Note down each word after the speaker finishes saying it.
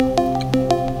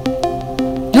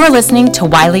You're listening to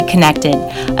Wiley Connected,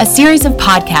 a series of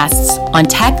podcasts on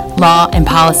tech, law, and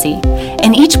policy.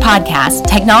 In each podcast,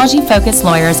 technology-focused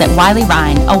lawyers at Wiley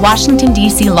Rein, a Washington,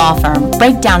 D.C. law firm,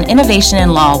 break down innovation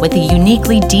in law with a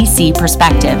uniquely D.C.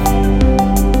 perspective.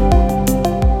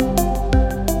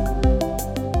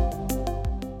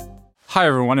 Hi,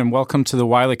 everyone, and welcome to the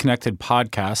Wiley Connected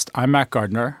podcast. I'm Matt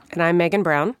Gardner. And I'm Megan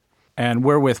Brown. And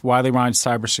we're with Wiley Rein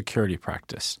Cybersecurity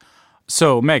Practice.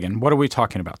 So, Megan, what are we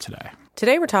talking about today?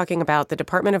 Today we're talking about the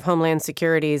Department of Homeland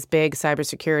Security's big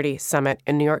cybersecurity summit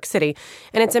in New York City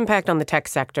and its impact on the tech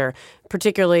sector,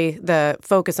 particularly the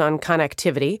focus on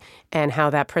connectivity and how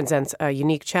that presents a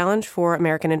unique challenge for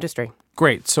American industry.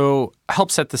 Great. So help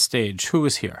set the stage. Who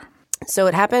is here? So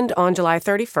it happened on July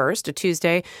 31st, a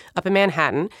Tuesday, up in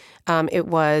Manhattan. It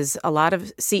was a lot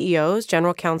of CEOs,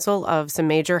 general counsel of some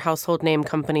major household name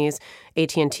companies,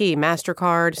 AT&T,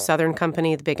 MasterCard, Southern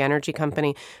Company, the big energy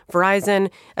company, Verizon,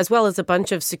 as well as a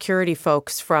bunch of security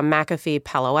folks from McAfee,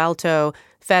 Palo Alto,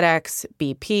 FedEx,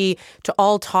 BP, to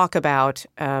all talk about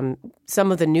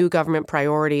some of the new government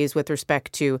priorities with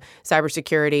respect to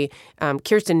cybersecurity.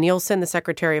 Kirstjen Nielsen, the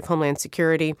Secretary of Homeland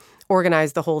Security,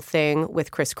 organized the whole thing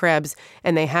with Chris Krebs,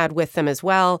 and they had with them as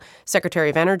well Secretary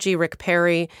of Energy Rick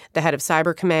Perry, the head of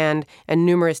Cyber Command, and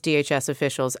numerous DHS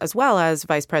officials, as well as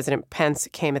Vice President Pence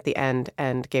came at the end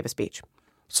and gave a speech.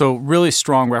 So really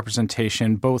strong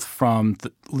representation, both from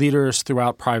the leaders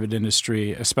throughout private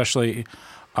industry, especially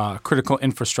critical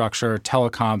infrastructure,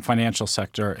 telecom, financial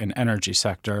sector, and energy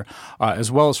sector,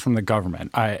 as well as from the government.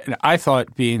 I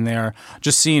thought being there,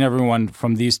 just seeing everyone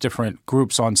from these different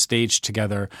groups on stage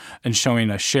together and showing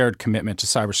a shared commitment to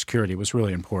cybersecurity was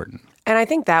really important. And I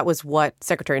think that was what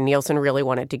Secretary Nielsen really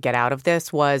wanted to get out of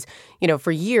this was,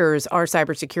 for years, our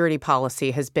cybersecurity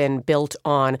policy has been built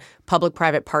on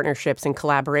public-private partnerships and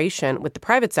collaboration with the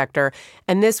private sector.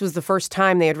 And this was the first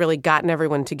time they had really gotten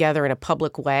everyone together in a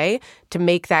public way to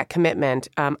make that commitment.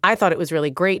 I thought it was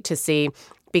really great to see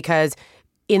because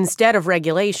instead of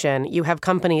regulation, you have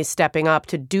companies stepping up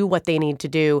to do what they need to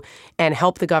do and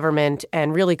help the government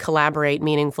and really collaborate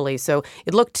meaningfully. So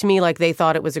it looked to me like they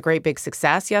thought it was a great big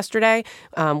success yesterday.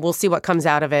 We'll see what comes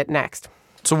out of it next.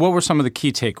 So what were some of the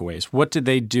key takeaways? What did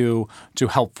they do to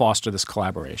help foster this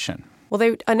collaboration? Well,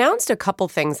 they announced a couple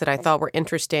things that I thought were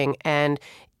interesting, and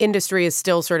industry is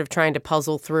still sort of trying to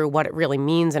puzzle through what it really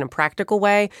means in a practical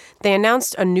way. They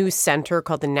announced a new center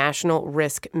called the National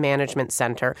Risk Management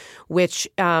Center, which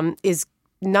is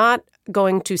not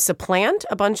going to supplant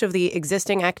a bunch of the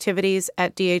existing activities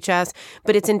at DHS,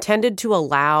 but it's intended to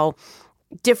allow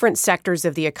different sectors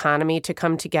of the economy to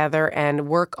come together and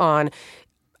work on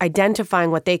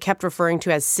identifying what they kept referring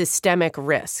to as systemic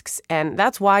risks. And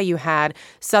that's why you had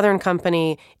Southern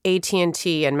Company,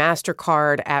 AT&T, and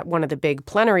MasterCard at one of the big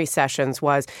plenary sessions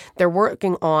was they're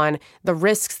working on the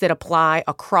risks that apply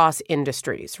across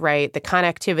industries, right? The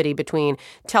connectivity between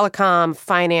telecom,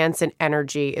 finance, and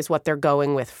energy is what they're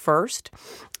going with first.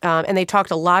 And they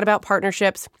talked a lot about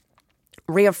partnerships,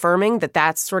 reaffirming that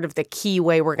that's sort of the key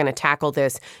way we're going to tackle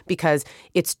this because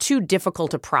it's too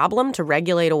difficult a problem to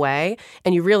regulate away,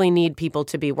 and you really need people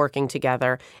to be working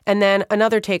together. And then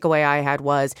another takeaway I had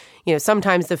was,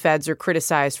 sometimes the feds are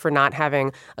criticized for not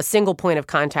having a single point of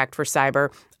contact for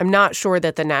cyber. I'm not sure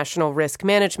that the National Risk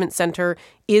Management Center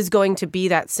is going to be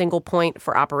that single point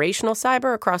for operational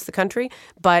cyber across the country,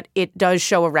 but it does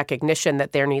show a recognition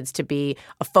that there needs to be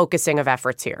a focusing of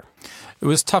efforts here. It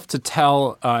was tough to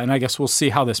tell, and I guess we'll see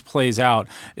how this plays out,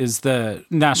 is the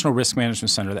National Risk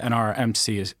Management Center, the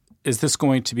NRMC, is this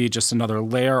going to be just another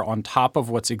layer on top of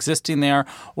what's existing there,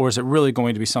 or is it really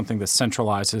going to be something that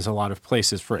centralizes a lot of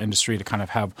places for industry to kind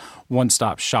of have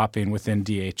one-stop shopping within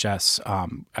DHS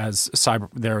as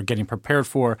they're getting prepared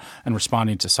for and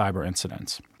responding to cyber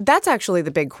incidents? That's actually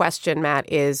the big question,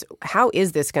 Matt, is how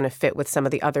is this going to fit with some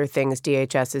of the other things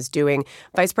DHS is doing?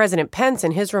 Vice President Pence,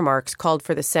 in his remarks, called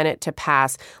for the Senate to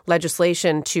pass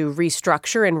legislation to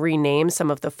restructure and rename some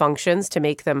of the functions to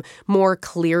make them more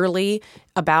clearly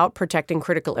about protecting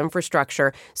critical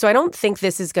infrastructure. So I don't think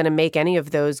this is going to make any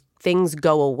of those things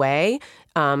go away,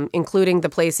 including the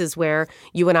places where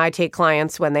you and I take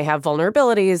clients when they have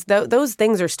vulnerabilities. Those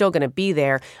things are still going to be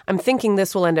there. I'm thinking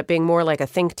this will end up being more like a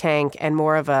think tank and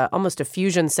more of almost a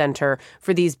fusion center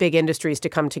for these big industries to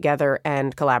come together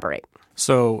and collaborate.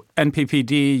 So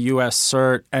NPPD, US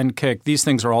CERT, NCIC, these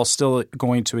things are all still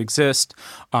going to exist.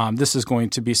 This is going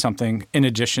to be something in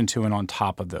addition to and on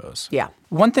top of those. Yeah.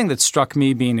 One thing that struck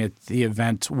me being at the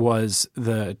event was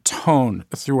the tone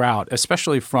throughout,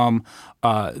 especially from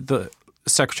the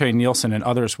Secretary Nielsen and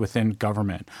others within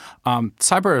government.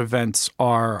 Cyber events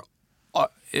are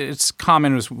it's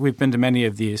common, as we've been to many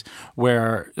of these,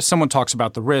 where someone talks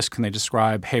about the risk and they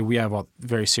describe, hey, we have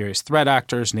very serious threat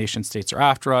actors, nation states are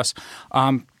after us.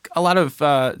 A lot of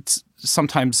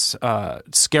sometimes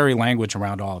scary language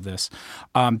around all of this.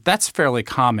 That's fairly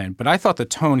common, but I thought the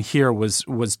tone here was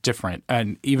different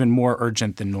and even more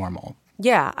urgent than normal.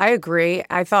 Yeah, I agree.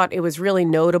 I thought it was really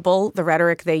notable, the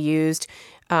rhetoric they used.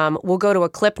 We'll go to a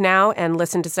clip now and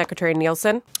listen to Secretary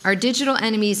Nielsen. Our digital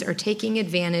enemies are taking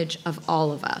advantage of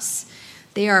all of us.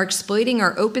 They are exploiting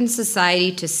our open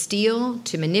society to steal,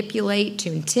 to manipulate,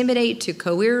 to intimidate, to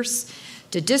coerce,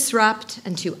 to disrupt,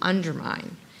 and to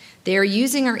undermine. They are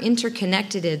using our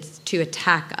interconnectedness to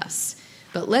attack us.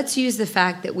 But let's use the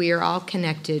fact that we are all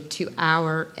connected to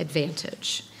our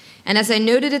advantage. And as I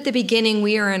noted at the beginning,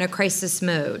 we are in a crisis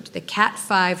mode. The Cat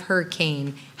 5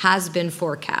 hurricane has been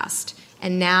forecast,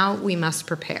 and now we must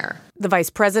prepare. The vice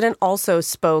president also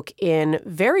spoke in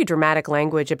very dramatic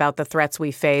language about the threats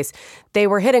we face. They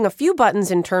were hitting a few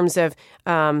buttons in terms of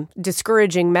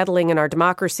discouraging meddling in our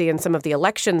democracy and some of the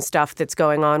election stuff that's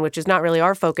going on, which is not really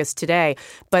our focus today.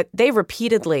 But they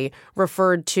repeatedly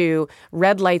referred to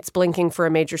red lights blinking for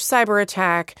a major cyber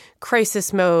attack,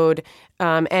 crisis mode,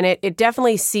 and it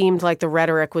definitely seemed like the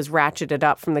rhetoric was ratcheted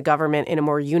up from the government in a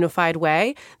more unified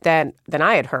way than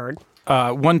I had heard.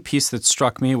 One piece that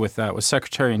struck me with that was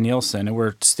Secretary Nielsen, and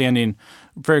we're standing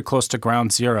very close to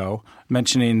ground zero,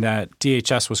 mentioning that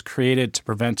DHS was created to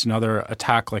prevent another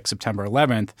attack like September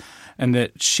 11th, and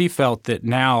that she felt that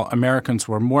now Americans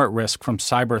were more at risk from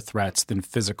cyber threats than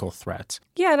physical threats.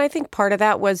 Yeah, and I think part of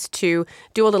that was to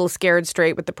do a little scared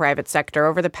straight with the private sector.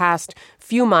 Over the past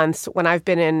few months, when I've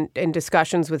been in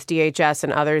discussions with DHS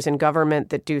and others in government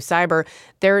that do cyber,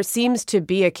 there seems to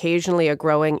be occasionally a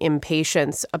growing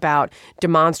impatience about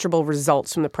demonstrable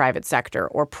results from the private sector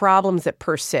or problems that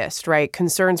persist, right?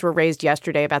 Concerns were raised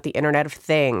yesterday about the Internet of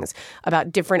Things,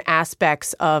 about different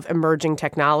aspects of emerging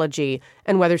technology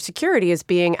and whether security is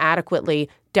being adequately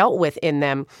dealt with in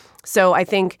them. So I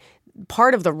think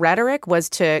part of the rhetoric was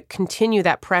to continue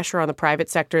that pressure on the private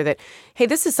sector that, hey,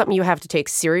 this is something you have to take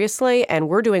seriously, and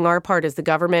we're doing our part as the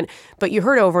government. But you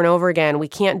heard over and over again, we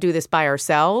can't do this by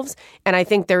ourselves. And I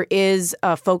think there is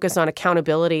a focus on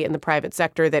accountability in the private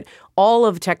sector that all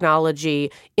of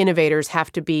technology innovators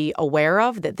have to be aware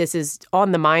of, that this is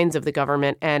on the minds of the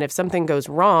government. And if something goes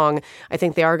wrong, I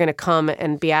think they are going to come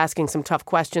and be asking some tough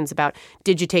questions about,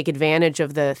 did you take advantage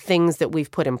of the things that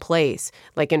we've put in place,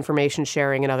 like information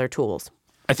sharing and other tools?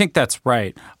 I think that's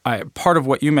right. Part of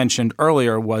what you mentioned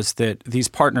earlier was that these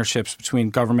partnerships between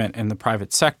government and the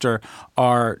private sector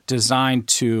are designed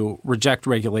to reject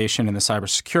regulation in the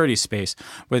cybersecurity space,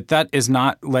 but that is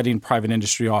not letting private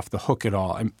industry off the hook at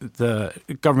all. And the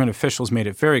government officials made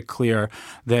it very clear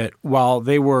that while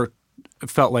they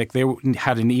felt like they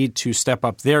had a need to step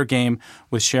up their game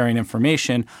with sharing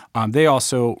information, they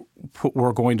also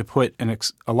were going to put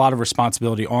a lot of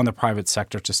responsibility on the private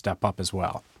sector to step up as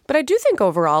well. But I do think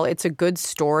overall it's a good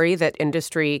story that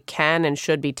industry can and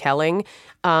should be telling.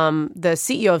 The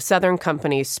CEO of Southern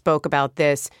Company spoke about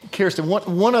this. Kirsten,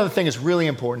 one other thing is really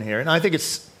important here, and I think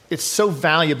it's so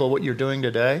valuable what you're doing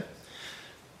today.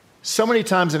 So many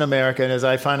times in America, and as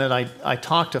I find it, I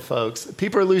talk to folks,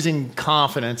 people are losing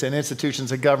confidence in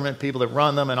institutions and government, people that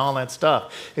run them and all that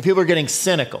stuff. And people are getting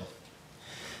cynical.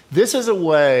 This is a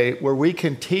way where we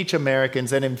can teach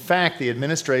Americans that, in fact, the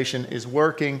administration is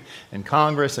working, and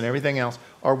Congress and everything else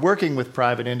are working with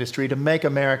private industry to make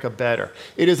America better.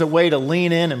 It is a way to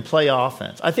lean in and play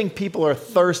offense. I think people are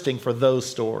thirsting for those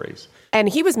stories. And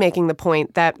he was making the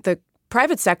point that the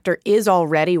private sector is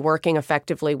already working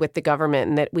effectively with the government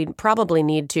and that we probably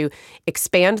need to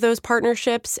expand those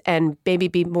partnerships and maybe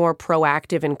be more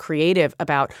proactive and creative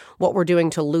about what we're doing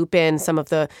to loop in some of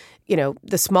the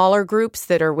smaller groups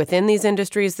that are within these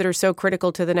industries that are so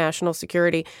critical to the national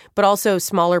security, but also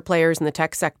smaller players in the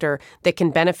tech sector that can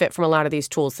benefit from a lot of these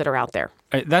tools that are out there.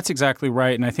 That's exactly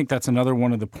right. And I think that's another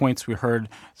one of the points we heard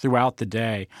throughout the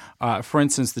day. For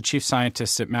instance, the chief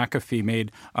scientist at McAfee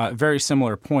made a very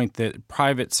similar point that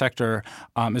private sector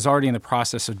is already in the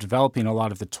process of developing a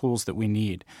lot of the tools that we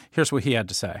need. Here's what he had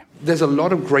to say. There's a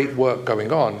lot of great work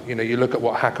going on. You look at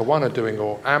what HackerOne are doing,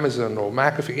 or Amazon, or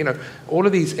McAfee. All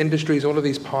of these industries, all of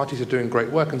these parties are doing great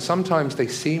work. And sometimes they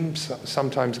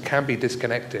sometimes can be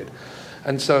disconnected.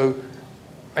 And so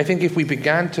I think if we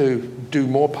began to do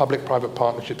more public-private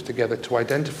partnerships together to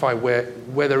identify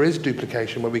where there is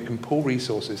duplication, where we can pool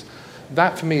resources,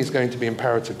 that for me is going to be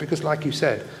imperative because, like you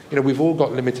said, we've all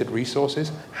got limited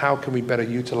resources. How can we better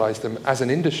utilize them as an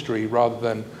industry rather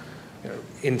than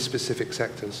in specific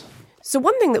sectors? So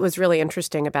one thing that was really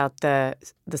interesting about the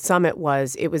summit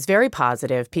was it was very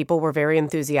positive. People were very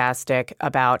enthusiastic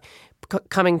about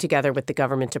coming together with the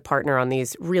government to partner on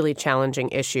these really challenging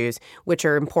issues, which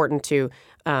are important to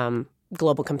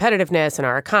global competitiveness and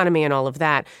our economy and all of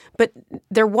that. But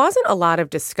there wasn't a lot of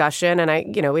discussion,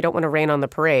 and we don't want to rain on the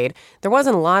parade. There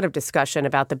wasn't a lot of discussion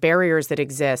about the barriers that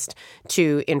exist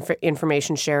to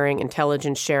information sharing,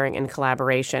 intelligence sharing, and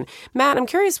collaboration. Matt, I'm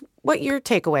curious what your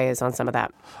takeaway is on some of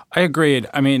that. I agreed.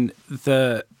 I mean,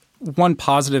 the one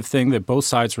positive thing that both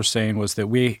sides were saying was that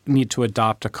we need to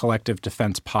adopt a collective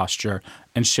defense posture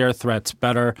and share threats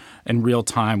better in real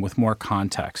time with more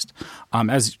context.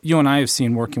 As you and I have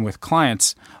seen working with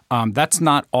clients, that's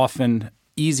not often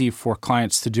easy for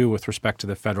clients to do with respect to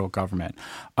the federal government.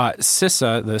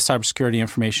 CISA, the Cybersecurity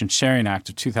Information Sharing Act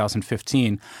of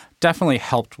 2015, definitely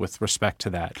helped with respect to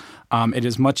that. It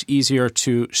is much easier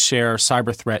to share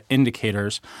cyber threat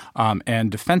indicators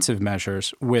and defensive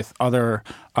measures with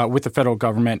the federal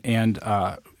government and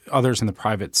others in the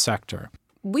private sector.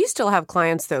 We still have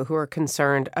clients, though, who are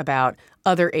concerned about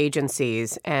other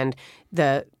agencies and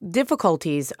the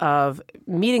difficulties of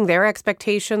meeting their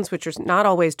expectations, which are not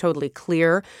always totally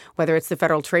clear, whether it's the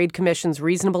Federal Trade Commission's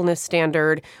reasonableness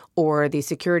standard or the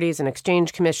Securities and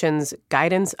Exchange Commission's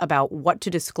guidance about what to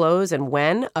disclose and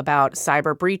when about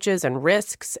cyber breaches and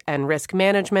risks and risk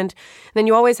management. And then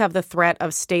you always have the threat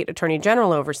of state attorney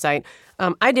general oversight.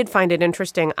 I did find it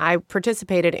interesting. I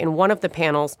participated in one of the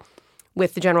panels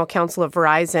with the general counsel of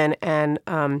Verizon and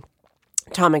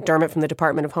Tom McDermott from the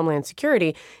Department of Homeland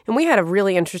Security. And we had a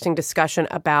really interesting discussion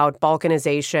about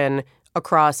balkanization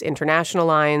across international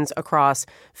lines, across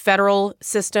federal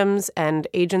systems and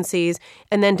agencies,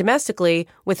 and then domestically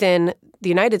within the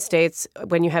United States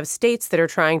when you have states that are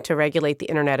trying to regulate the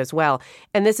internet as well.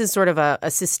 And this is sort of a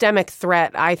systemic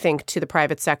threat, I think, to the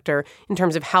private sector in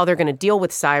terms of how they're going to deal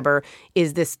with cyber,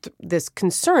 is this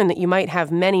concern that you might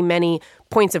have many, many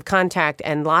points of contact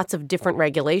and lots of different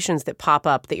regulations that pop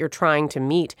up that you're trying to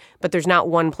meet, but there's not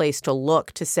one place to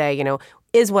look to say,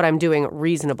 is what I'm doing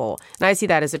reasonable? And I see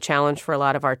that as a challenge for a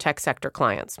lot of our tech sector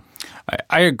clients.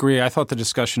 I agree. I thought the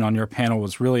discussion on your panel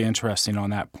was really interesting on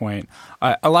that point.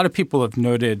 A lot of people have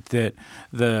noted that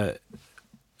the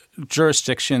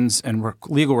jurisdictions and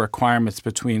legal requirements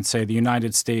between, say, the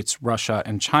United States, Russia,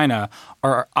 and China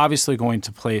are obviously going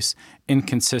to place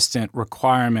inconsistent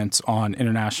requirements on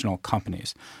international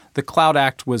companies. The Cloud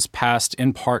Act was passed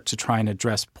in part to try and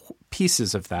address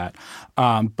pieces of that,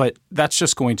 but that's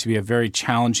just going to be a very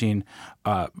challenging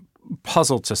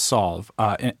puzzle to solve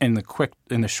in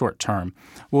the short term.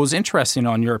 What was interesting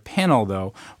on your panel,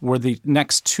 though, were the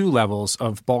next two levels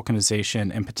of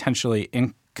balkanization and potentially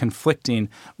conflicting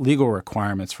legal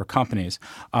requirements for companies,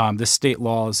 the state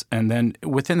laws, and then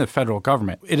within the federal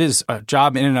government. It is a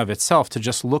job in and of itself to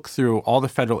just look through all the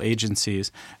federal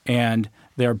agencies and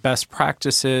their best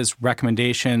practices,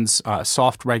 recommendations,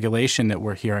 soft regulation that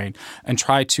we're hearing, and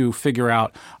try to figure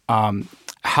out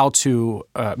how to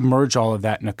merge all of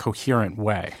that in a coherent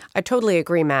way. I totally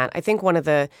agree, Matt. I think one of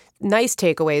the nice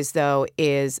takeaways, though,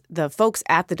 is the folks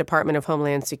at the Department of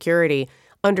Homeland Security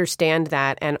understand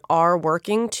that and are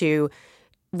working to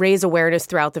raise awareness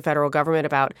throughout the federal government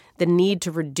about the need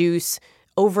to reduce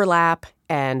overlap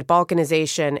and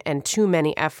balkanization and too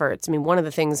many efforts. I mean, one of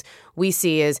the things we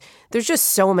see is there's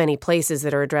just so many places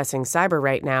that are addressing cyber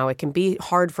right now. It can be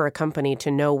hard for a company to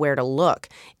know where to look.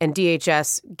 And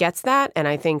DHS gets that and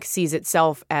I think sees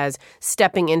itself as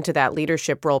stepping into that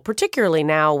leadership role, particularly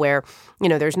now where,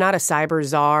 there's not a cyber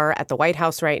czar at the White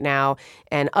House right now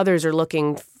and others are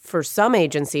looking for some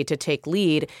agency to take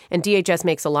lead. And DHS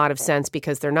makes a lot of sense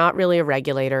because they're not really a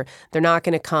regulator. They're not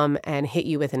going to come and hit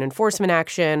you with an enforcement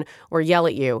action or yell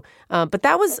at you. But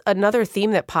that was another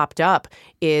theme that popped up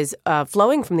is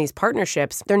flowing from these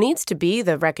partnerships. There needs to be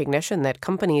the recognition that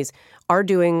companies are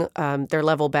doing their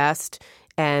level best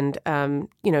and,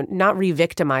 not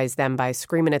re-victimize them by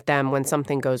screaming at them when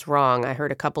something goes wrong. I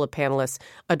heard a couple of panelists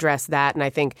address that, and I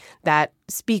think that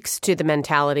speaks to the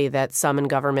mentality that some in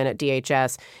government at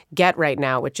DHS get right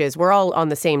now, which is we're all on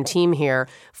the same team here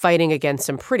fighting against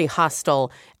some pretty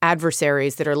hostile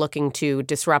adversaries that are looking to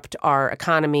disrupt our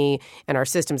economy and our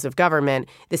systems of government.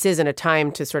 This isn't a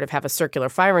time to sort of have a circular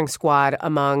firing squad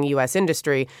among U.S.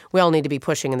 industry. We all need to be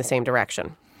pushing in the same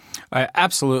direction.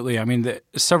 Absolutely. I mean,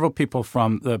 several people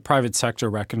from the private sector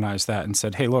recognized that and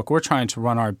said, hey, look, we're trying to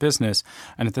run our business.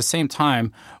 And at the same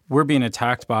time, we're being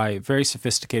attacked by very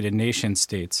sophisticated nation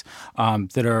states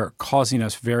that are causing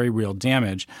us very real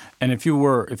damage. And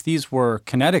if these were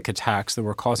kinetic attacks that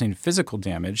were causing physical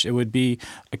damage, it would be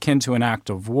akin to an act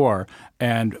of war.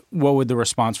 And what would the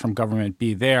response from government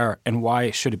be there? And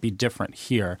why should it be different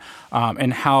here?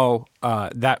 And how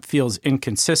that feels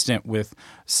inconsistent with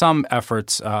some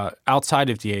efforts outside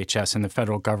of DHS and the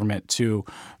federal government to,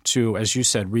 as you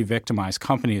said, re-victimize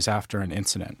companies after an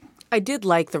incident. I did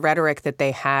like the rhetoric that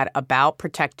they had about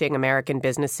protecting American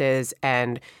businesses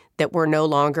and that we're no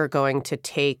longer going to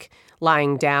take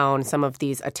lying down some of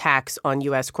these attacks on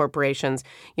U.S. corporations.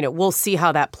 We'll see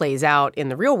how that plays out in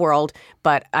the real world,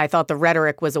 but I thought the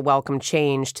rhetoric was a welcome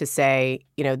change to say,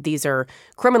 these are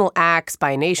criminal acts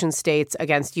by nation states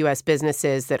against U.S.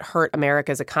 businesses that hurt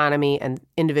America's economy and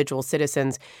individual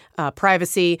citizens'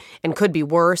 privacy and could be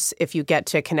worse if you get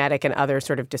to kinetic and other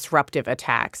sort of disruptive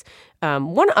attacks.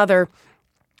 One other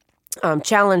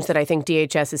challenge that I think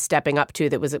DHS is stepping up to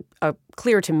that was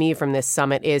clear to me from this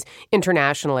summit is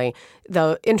internationally.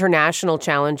 The international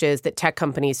challenges that tech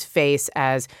companies face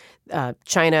as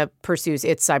China pursues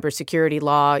its cybersecurity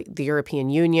law, the European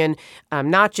Union,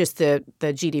 not just the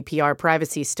GDPR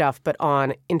privacy stuff, but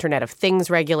on Internet of Things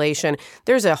regulation.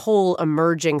 There's a whole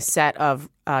emerging set of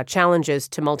challenges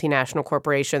to multinational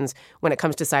corporations when it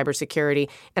comes to cybersecurity.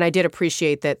 And I did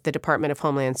appreciate that the Department of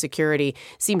Homeland Security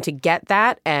seemed to get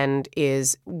that and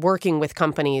is working with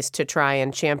companies to try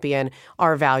and champion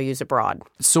our values abroad.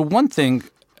 So one thing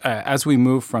as we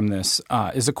move from this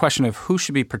is a question of who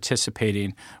should be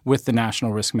participating with the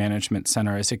National Risk Management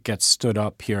Center as it gets stood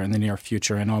up here in the near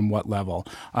future and on what level.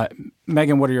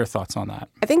 Megan, what are your thoughts on that?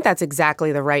 I think that's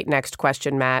exactly the right next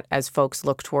question, Matt, as folks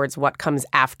look towards what comes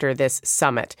after this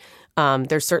summit.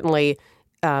 There's certainly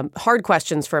hard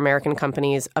questions for American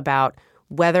companies about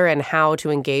whether and how to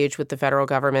engage with the federal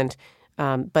government.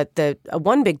 But the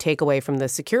one big takeaway from the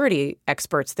security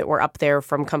experts that were up there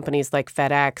from companies like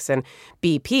FedEx and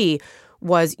BP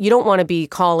was you don't want to be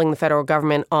calling the federal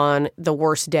government on the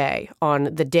worst day, on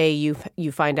the day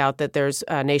you find out that there's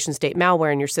nation-state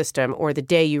malware in your system, or the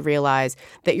day you realize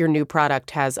that your new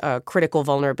product has a critical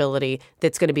vulnerability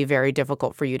that's going to be very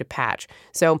difficult for you to patch.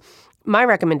 So my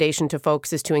recommendation to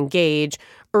folks is to engage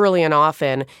early and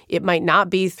often. It might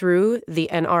not be through the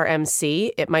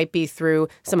NRMC. It might be through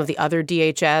some of the other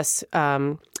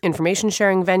DHS information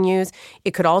sharing venues.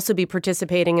 It could also be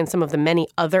participating in some of the many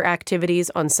other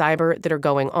activities on cyber that are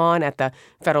going on at the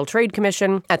Federal Trade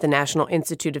Commission, at the National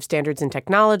Institute of Standards and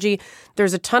Technology.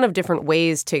 There's a ton of different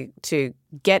ways to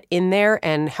get in there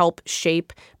and help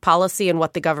shape policy and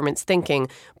what the government's thinking.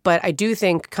 But I do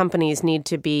think companies need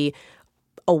to be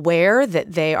aware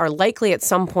that they are likely at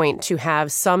some point to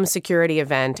have some security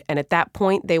event, and at that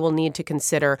point they will need to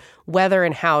consider whether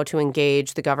and how to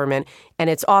engage the government. And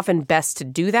it's often best to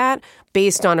do that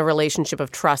based on a relationship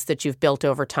of trust that you've built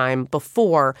over time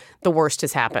before the worst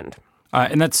has happened.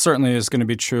 And that certainly is going to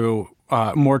be true,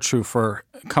 more true for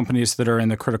companies that are in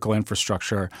the critical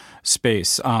infrastructure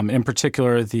space. In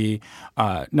particular, the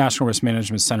National Risk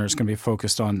Management Center is going to be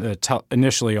focused on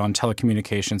initially on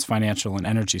telecommunications, financial, and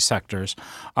energy sectors,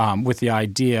 with the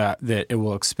idea that it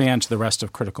will expand to the rest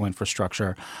of critical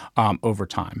infrastructure over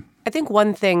time. I think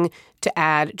one thing to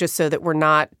add, just so that we're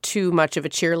not too much of a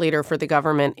cheerleader for the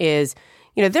government, is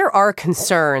there are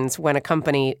concerns when a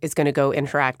company is going to go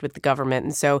interact with the government.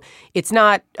 And so it's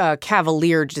not a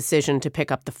cavalier decision to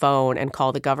pick up the phone and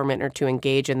call the government or to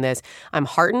engage in this. I'm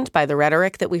heartened by the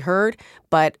rhetoric that we heard,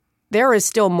 but there is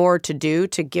still more to do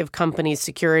to give companies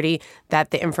security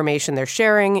that the information they're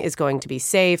sharing is going to be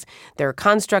safe. There are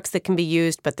constructs that can be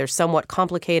used, but they're somewhat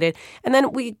complicated. And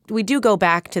then we do go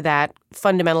back to that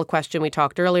fundamental question we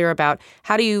talked earlier about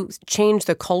how do you change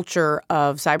the culture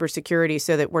of cybersecurity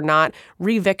so that we're not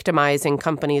re-victimizing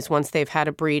companies once they've had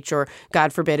a breach or,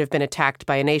 God forbid, have been attacked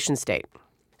by a nation state.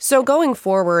 So going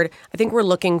forward, I think we're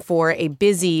looking for a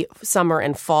busy summer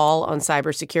and fall on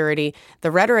cybersecurity. The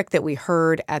rhetoric that we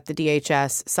heard at the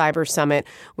DHS Cyber Summit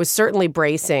was certainly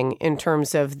bracing in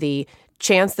terms of the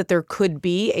chance that there could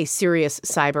be a serious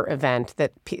cyber event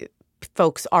that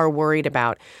folks are worried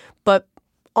about. But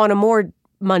on a more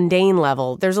mundane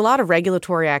level, there's a lot of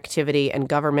regulatory activity and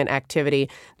government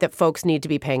activity that folks need to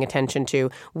be paying attention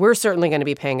to. We're certainly going to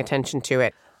be paying attention to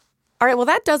it. All right, well,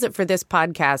 that does it for this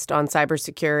podcast on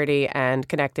cybersecurity and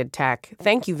connected tech.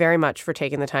 Thank you very much for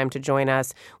taking the time to join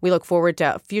us. We look forward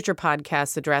to future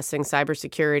podcasts addressing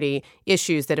cybersecurity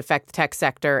issues that affect the tech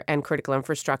sector and critical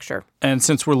infrastructure. And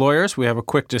since we're lawyers, we have a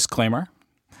quick disclaimer.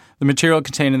 The material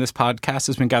contained in this podcast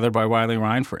has been gathered by Wiley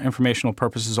Rein for informational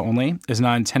purposes only, is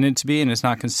not intended to be, and is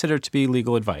not considered to be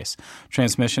legal advice.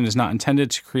 Transmission is not intended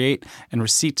to create, and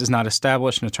receipt does not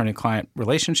establish an attorney-client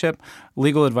relationship.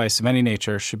 Legal advice of any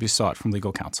nature should be sought from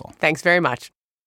legal counsel. Thanks very much.